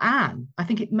anything about Anne. I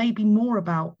think it may be more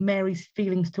about Mary's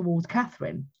feelings towards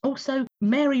Catherine. Also,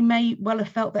 Mary may well have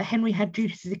felt that Henry had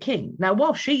duties as a king. Now,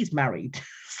 while she's married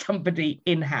somebody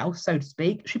in-house, so to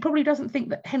speak, she probably doesn't think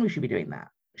that Henry should be doing that.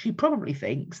 She probably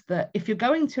thinks that if you're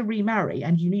going to remarry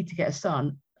and you need to get a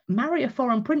son, marry a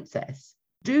foreign princess.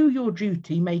 Do your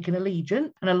duty, make an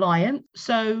allegiance, an alliance.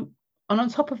 So, and on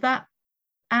top of that,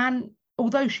 Anne,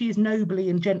 although she is nobly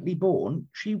and gently born,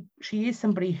 she is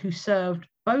somebody who served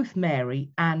both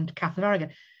Mary and Catherine of Aragon.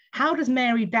 How does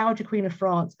Mary, Dowager Queen of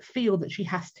France, feel that she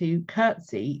has to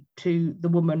curtsy to the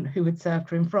woman who had served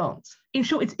her in France? In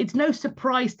short, it's no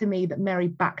surprise to me that Mary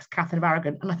backs Catherine of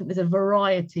Aragon, and I think there's a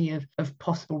variety of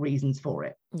possible reasons for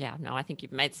it. Yeah, no, I think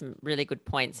you've made some really good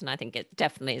points, and I think it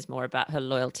definitely is more about her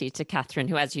loyalty to Catherine,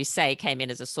 who, as you say, came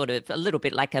in as a little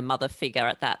bit like a mother figure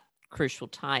at that crucial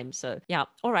time. So yeah.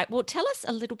 All right. Well, tell us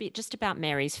a little bit just about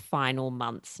Mary's final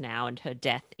months now and her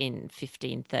death in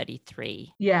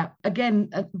 1533. Yeah. Again,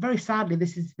 very sadly,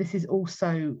 this is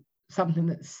also something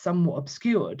that's somewhat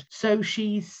obscured. So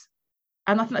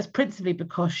and I think that's principally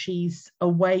because she's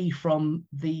away from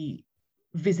the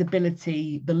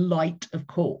visibility, the light of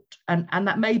court. And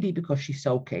that may be because she's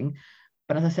sulking.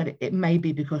 But as I said, it may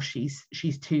be because she's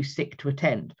too sick to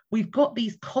attend. We've got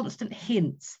these constant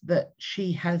hints that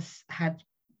she has had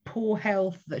poor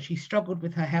health, that she struggled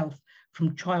with her health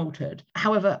from childhood.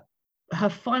 However, her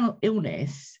final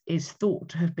illness is thought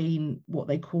to have been what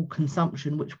they call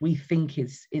consumption, which we think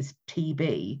is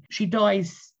TB. She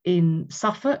dies in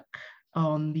Suffolk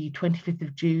on the 25th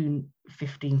of June,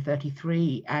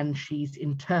 1533, and she's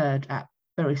interred at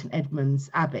Bury St Edmunds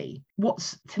Abbey.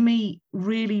 What's to me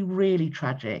really, really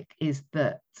tragic is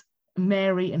that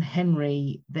Mary and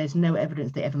Henry, there's no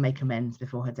evidence they ever make amends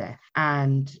before her death.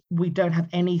 And we don't have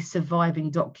any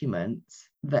surviving documents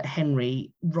that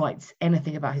Henry writes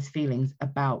anything about his feelings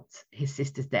about his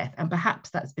sister's death. And perhaps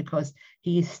that's because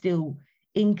he is still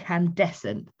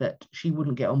incandescent that she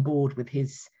wouldn't get on board with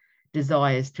his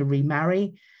desires to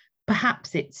remarry.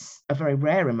 Perhaps it's a very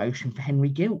rare emotion for Henry,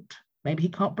 guilt. Maybe he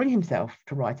can't bring himself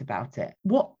to write about it.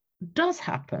 What does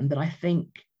happen that I think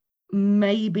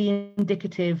may be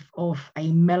indicative of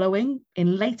a mellowing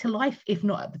in later life, if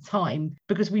not at the time,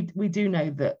 because we do know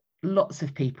that lots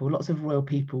of royal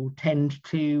people tend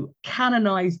to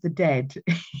canonize the dead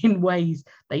in ways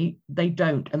they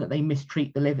don't, and that they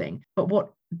mistreat the living. But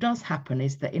what does happen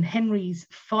is that in Henry's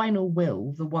final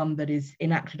will, the one that is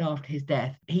enacted after his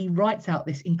death, he writes out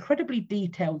this incredibly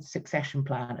detailed succession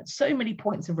plan at so many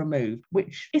points of remove,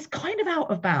 which is kind of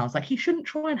out of bounds. Like, he shouldn't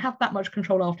try and have that much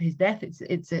control after his death.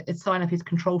 It's a sign of his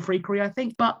control freakery, I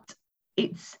think. But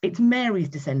it's Mary's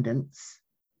descendants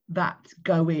that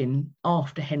go in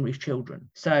after Henry's children.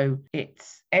 So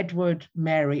it's Edward,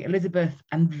 Mary, Elizabeth,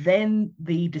 and then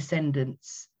the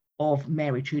descendants of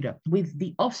Mary Tudor, with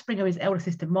the offspring of his elder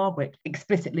sister Margaret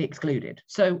explicitly excluded.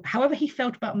 So however he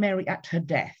felt about Mary at her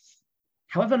death,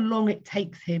 however long it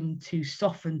takes him to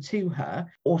soften to her,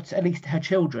 or to at least her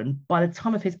children, by the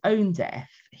time of his own death,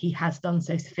 he has done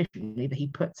so sufficiently that he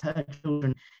puts her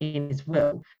children in his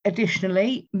will.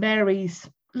 Additionally, Mary's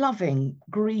loving,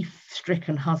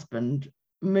 grief-stricken husband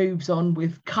moves on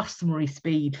with customary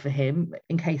speed for him.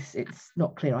 In case it's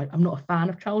not clear, I'm not a fan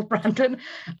of Charles Brandon.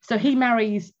 So he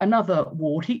marries another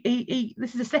ward. This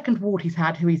is the second ward he's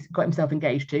had who he's got himself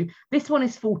engaged to. This one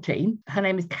is 14. Her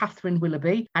name is Catherine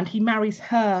Willoughby, and he marries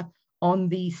her on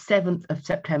the 7th of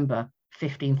September,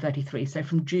 1533. So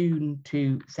from June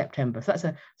to September. So that's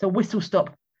a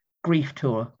whistle-stop grief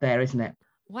tour there, isn't it?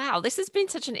 Wow, this has been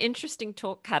such an interesting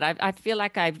talk, Kat. I feel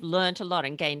like I've learned a lot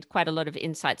and gained quite a lot of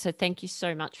insight. So thank you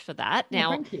so much for that.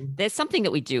 Now, there's something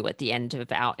that we do at the end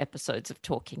of our episodes of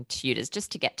Talking Tudors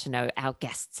just to get to know our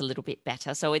guests a little bit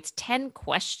better. So it's 10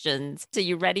 questions. Are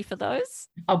you ready for those?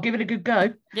 I'll give it a good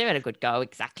go. Give it a good go,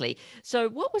 exactly. So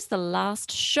what was the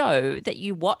last show that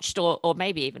you watched, or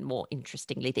maybe even more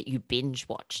interestingly, that you binge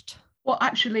watched? Well,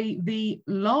 actually, the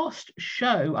last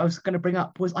show I was going to bring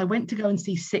up was I went to go and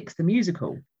see Six the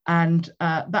Musical. And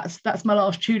that's my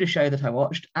last Tudor show that I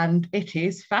watched. And it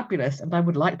is fabulous. And I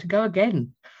would like to go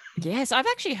again. Yes, I've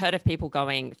actually heard of people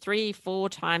going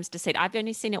 3-4 times to see it. I've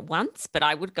only seen it once, but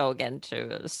I would go again too.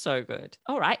 It was so good.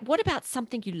 All right. What about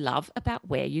something you love about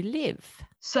where you live?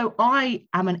 So I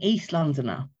am an East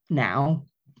Londoner now.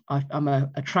 I'm a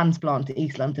transplant to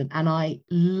East London, and I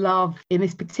love, in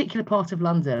this particular part of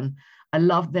London, I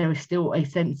love there is still a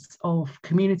sense of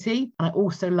community. And I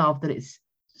also love that it's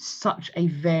such a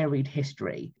varied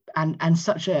history and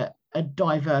such a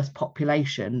diverse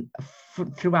population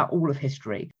throughout all of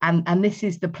history. And this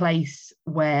is the place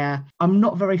where I'm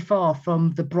not very far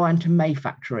from the Bryanton May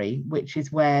factory, which is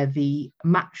where the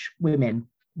match women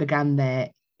began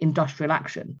their industrial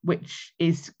action, which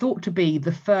is thought to be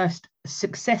the first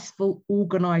successful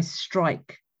organised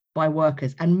strike by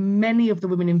workers. And many of the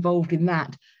women involved in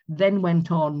that then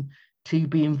went on to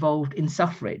be involved in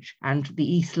suffrage and the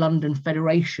East London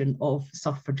Federation of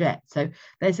Suffragettes. So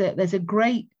there's a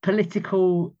great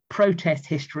political protest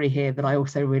history here that I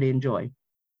also really enjoy.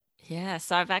 Yes,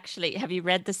 have you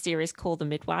read the series Call the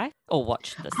Midwife or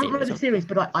watched the series? I haven't read the series,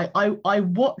 but I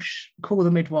watch Call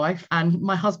the Midwife, and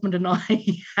my husband and I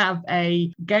have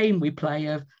a game we play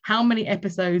of how many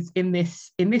episodes in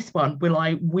this one will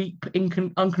I weep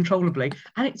uncontrollably,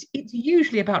 and it's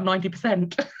usually about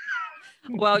 90%.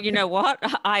 Well, you know what?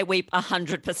 I weep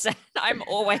 100%. I'm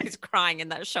always crying in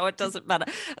that show. It doesn't matter.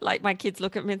 Like my kids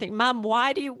look at me and think, Mum,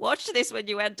 why do you watch this when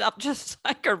you end up just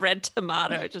like a red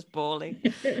tomato, just bawling?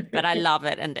 But I love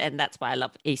it. And that's why I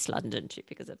love East London too,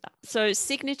 because of that. So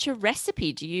signature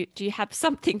recipe, do you have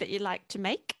something that you like to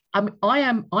make? I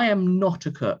am not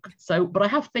a cook. But I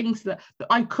have things that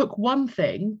I cook one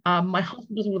thing. My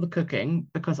husband does all the cooking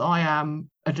because I am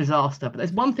a disaster. But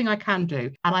there's one thing I can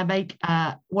do, and I make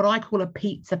what I call a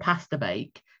pizza pasta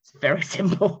bake. It's very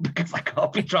simple because I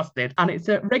can't be trusted. And it's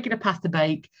a regular pasta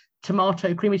bake,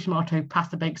 creamy tomato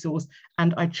pasta bake sauce,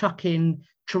 and I chuck in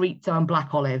chorizo and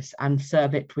black olives and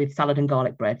serve it with salad and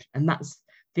garlic bread. And that's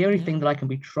the only thing that I can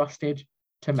be trusted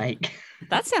to make.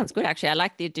 That sounds good, actually. I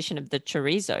like the addition of the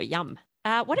chorizo. Yum.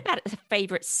 What about a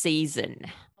favorite season?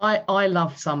 I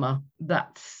love summer.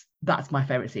 That's my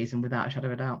favorite season, without a shadow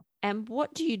of a doubt. And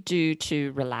what do you do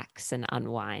to relax and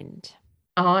unwind?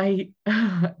 I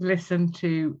listen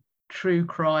to true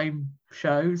crime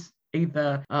shows,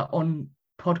 either on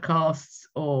podcasts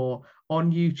or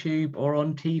on YouTube or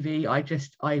on TV.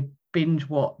 I binge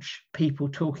watch people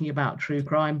talking about true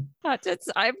crime.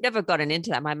 I've never gotten into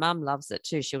that. My mum loves it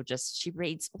too. She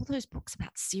reads all those books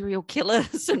about serial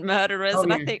killers and murderers.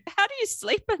 I think, how do you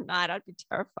sleep at night? I'd be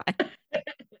terrified.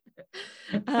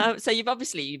 So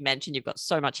you mentioned you've got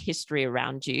so much history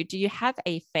around you. Do you have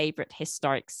a favorite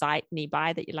historic site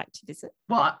nearby that you like to visit?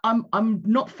 Well, I'm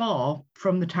not far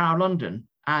from the Tower of London.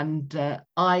 And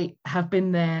I have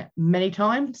been there many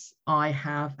times. I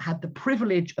have had the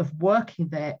privilege of working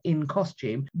there in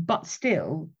costume, but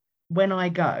still, when I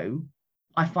go,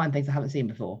 I find things I haven't seen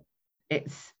before.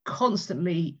 It's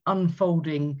constantly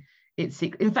unfolding. In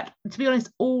fact, to be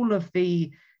honest, all of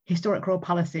the historic royal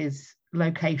palaces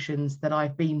locations that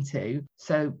I've been to,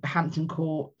 so Hampton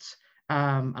Court,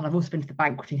 and I've also been to the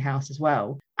Banqueting House as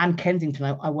well, and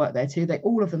Kensington, I work there too.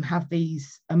 All of them have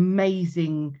these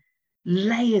amazing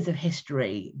layers of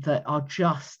history that are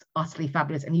just utterly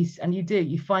fabulous, and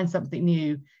you find something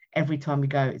new every time you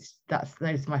go.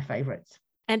 Those are my favorites.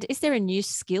 And is there a new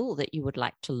skill that you would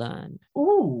like to learn?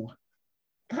 Oh,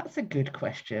 that's a good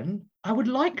question. I would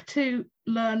like to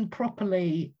learn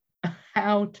properly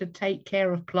how to take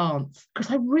care of plants,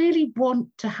 because I really want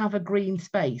to have a green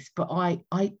space, but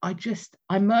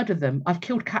I murder them. I've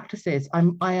killed cactuses.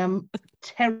 I am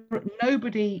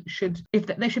nobody should, if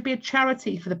there should be a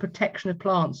charity for the protection of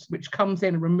plants which comes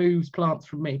in and removes plants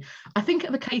from me. I think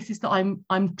in the cases that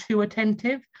I'm too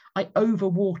attentive, I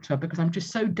overwater because I'm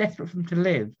just so desperate for them to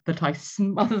live that I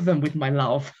smother them with my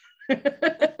love.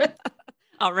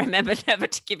 I'll remember never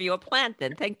to give you a plant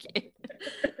then. Thank you.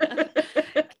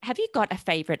 Have you got a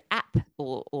favorite app,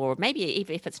 or maybe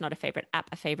even if it's not a favorite app,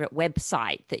 a favorite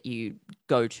website that you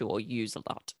go to or use a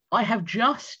lot? I have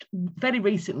just very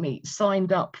recently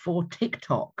signed up for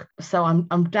TikTok. So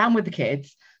I'm down with the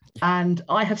kids and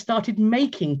I have started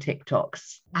making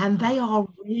TikToks, and they are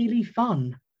really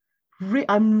fun.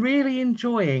 I'm really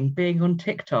enjoying being on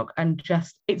TikTok, and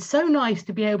just, it's so nice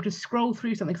to be able to scroll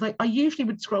through something, because I usually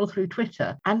would scroll through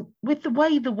Twitter, and with the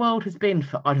way the world has been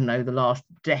for, I don't know, the last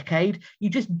decade, you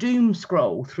just doom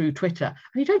scroll through Twitter, and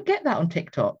you don't get that on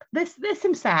TikTok. There's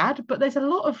some sad, but there's a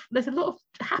lot of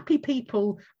happy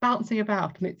people bouncing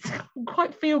about, and it's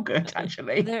quite feel good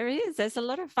actually. There's a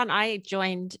lot of fun. I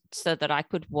joined so that I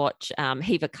could watch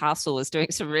Hever Castle was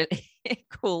doing some really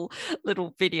cool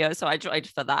little videos, so I joined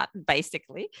for that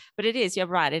basically. But you're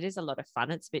right, it is a lot of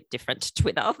fun. It's a bit different to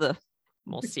Twitter, the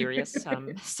more serious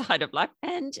side of life.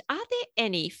 And are there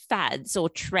any fads or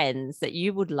trends that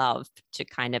you would love to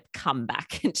kind of come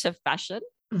back into fashion?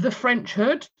 The French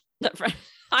hood.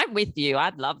 I'm with you.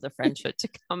 I'd love the French hood to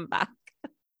come back.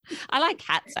 I like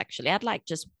hats actually. I'd like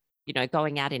just,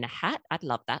 going out in a hat. I'd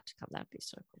love that to come. That'd be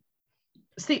so cool.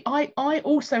 See, I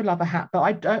also love a hat, but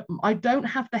I don't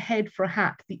have the head for a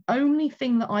hat. The only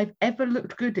thing that I've ever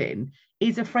looked good in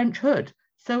is a French hood.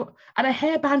 So, and a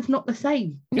hairband's not the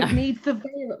same. No. It needs the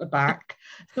veil at the back.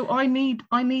 So I need.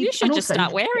 You should just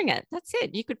start wearing it. That's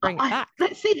it. You could bring it back.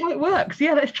 Let's see how it works.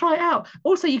 Yeah, let's try it out.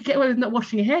 Also, you get away with not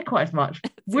washing your hair quite as much.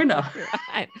 Winner.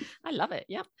 Right. I love it.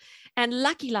 Yep. And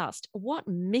lucky last, what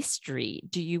mystery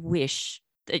do you wish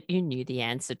that you knew the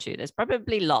answer to? There's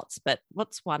probably lots, but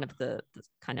what's one of the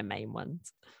kind of main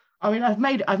ones? I mean, I've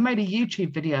made a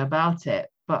YouTube video about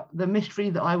it, but the mystery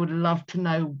that I would love to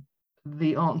know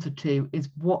the answer to is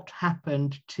what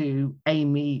happened to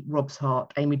Amy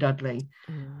Dudley.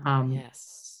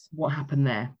 Yes. What happened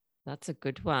there? That's a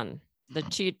good one. The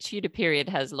Tudor period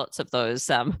has lots of those.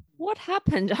 What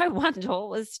happened? I wonder.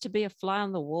 Was to be a fly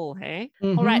on the wall, hey?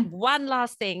 Mm-hmm. All right, one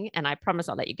last thing, and I promise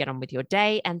I'll let you get on with your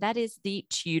day, and that is the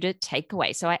Tudor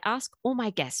takeaway. So I ask all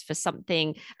my guests for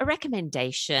something, a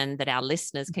recommendation that our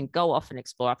listeners can go off and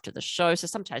explore after the show. So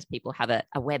sometimes people have a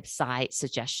website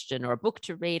suggestion or a book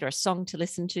to read or a song to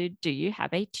listen to. Do you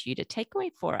have a Tudor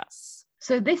takeaway for us?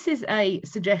 So this is a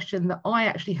suggestion that I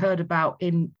actually heard about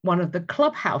in one of the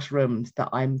clubhouse rooms that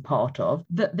I'm part of,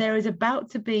 that there is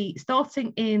about to be,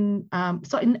 starting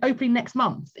opening next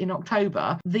month in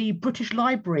October, the British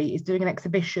Library is doing an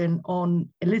exhibition on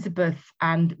Elizabeth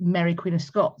and Mary Queen of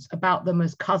Scots, about them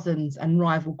as cousins and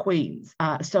rival queens.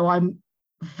 So I'm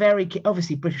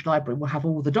obviously British Library will have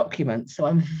all the documents, so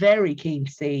I'm very keen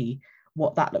to see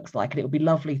what that looks like, and it would be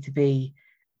lovely to be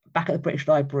back at the British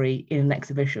Library in an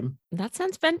exhibition. That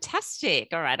sounds fantastic.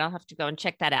 All right, I'll have to go and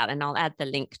check that out, and I'll add the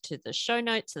link to the show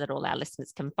notes so that all our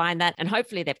listeners can find that. And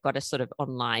hopefully they've got a sort of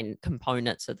online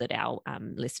component so that our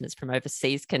listeners from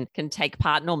overseas can take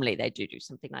part. Normally they do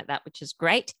something like that, which is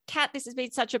great. Kat, this has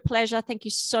been such a pleasure. Thank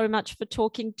you so much for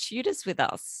talking Tudors with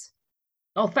us.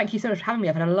 Oh, thank you so much for having me.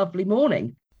 I've had a lovely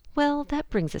morning. Well, that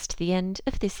brings us to the end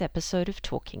of this episode of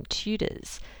Talking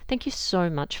Tudors. Thank you so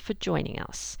much for joining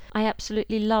us. I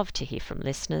absolutely love to hear from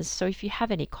listeners, so if you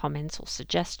have any comments or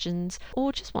suggestions,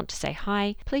 or just want to say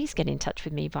hi, please get in touch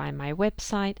with me via my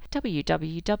website,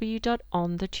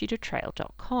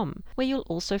 www.onthetudortrail.com, where you'll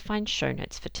also find show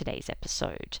notes for today's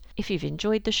episode. If you've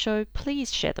enjoyed the show,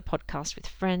 please share the podcast with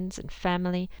friends and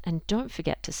family, and don't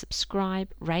forget to subscribe,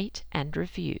 rate, and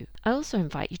review. I also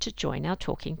invite you to join our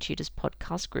Talking Tudors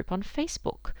podcast group on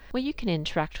Facebook, where you can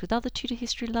interact with other Tudor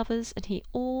history lovers and hear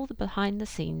all the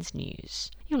behind-the-scenes news.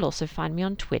 You'll also find me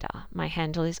on Twitter. My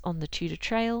handle is On The Tudor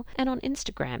Trail, and on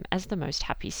Instagram as The Most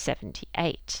Happy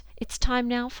 78. It's time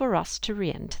now for us to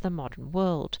re-enter the modern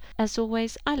world. As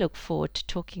always, I look forward to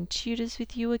talking Tudors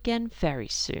with you again very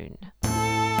soon.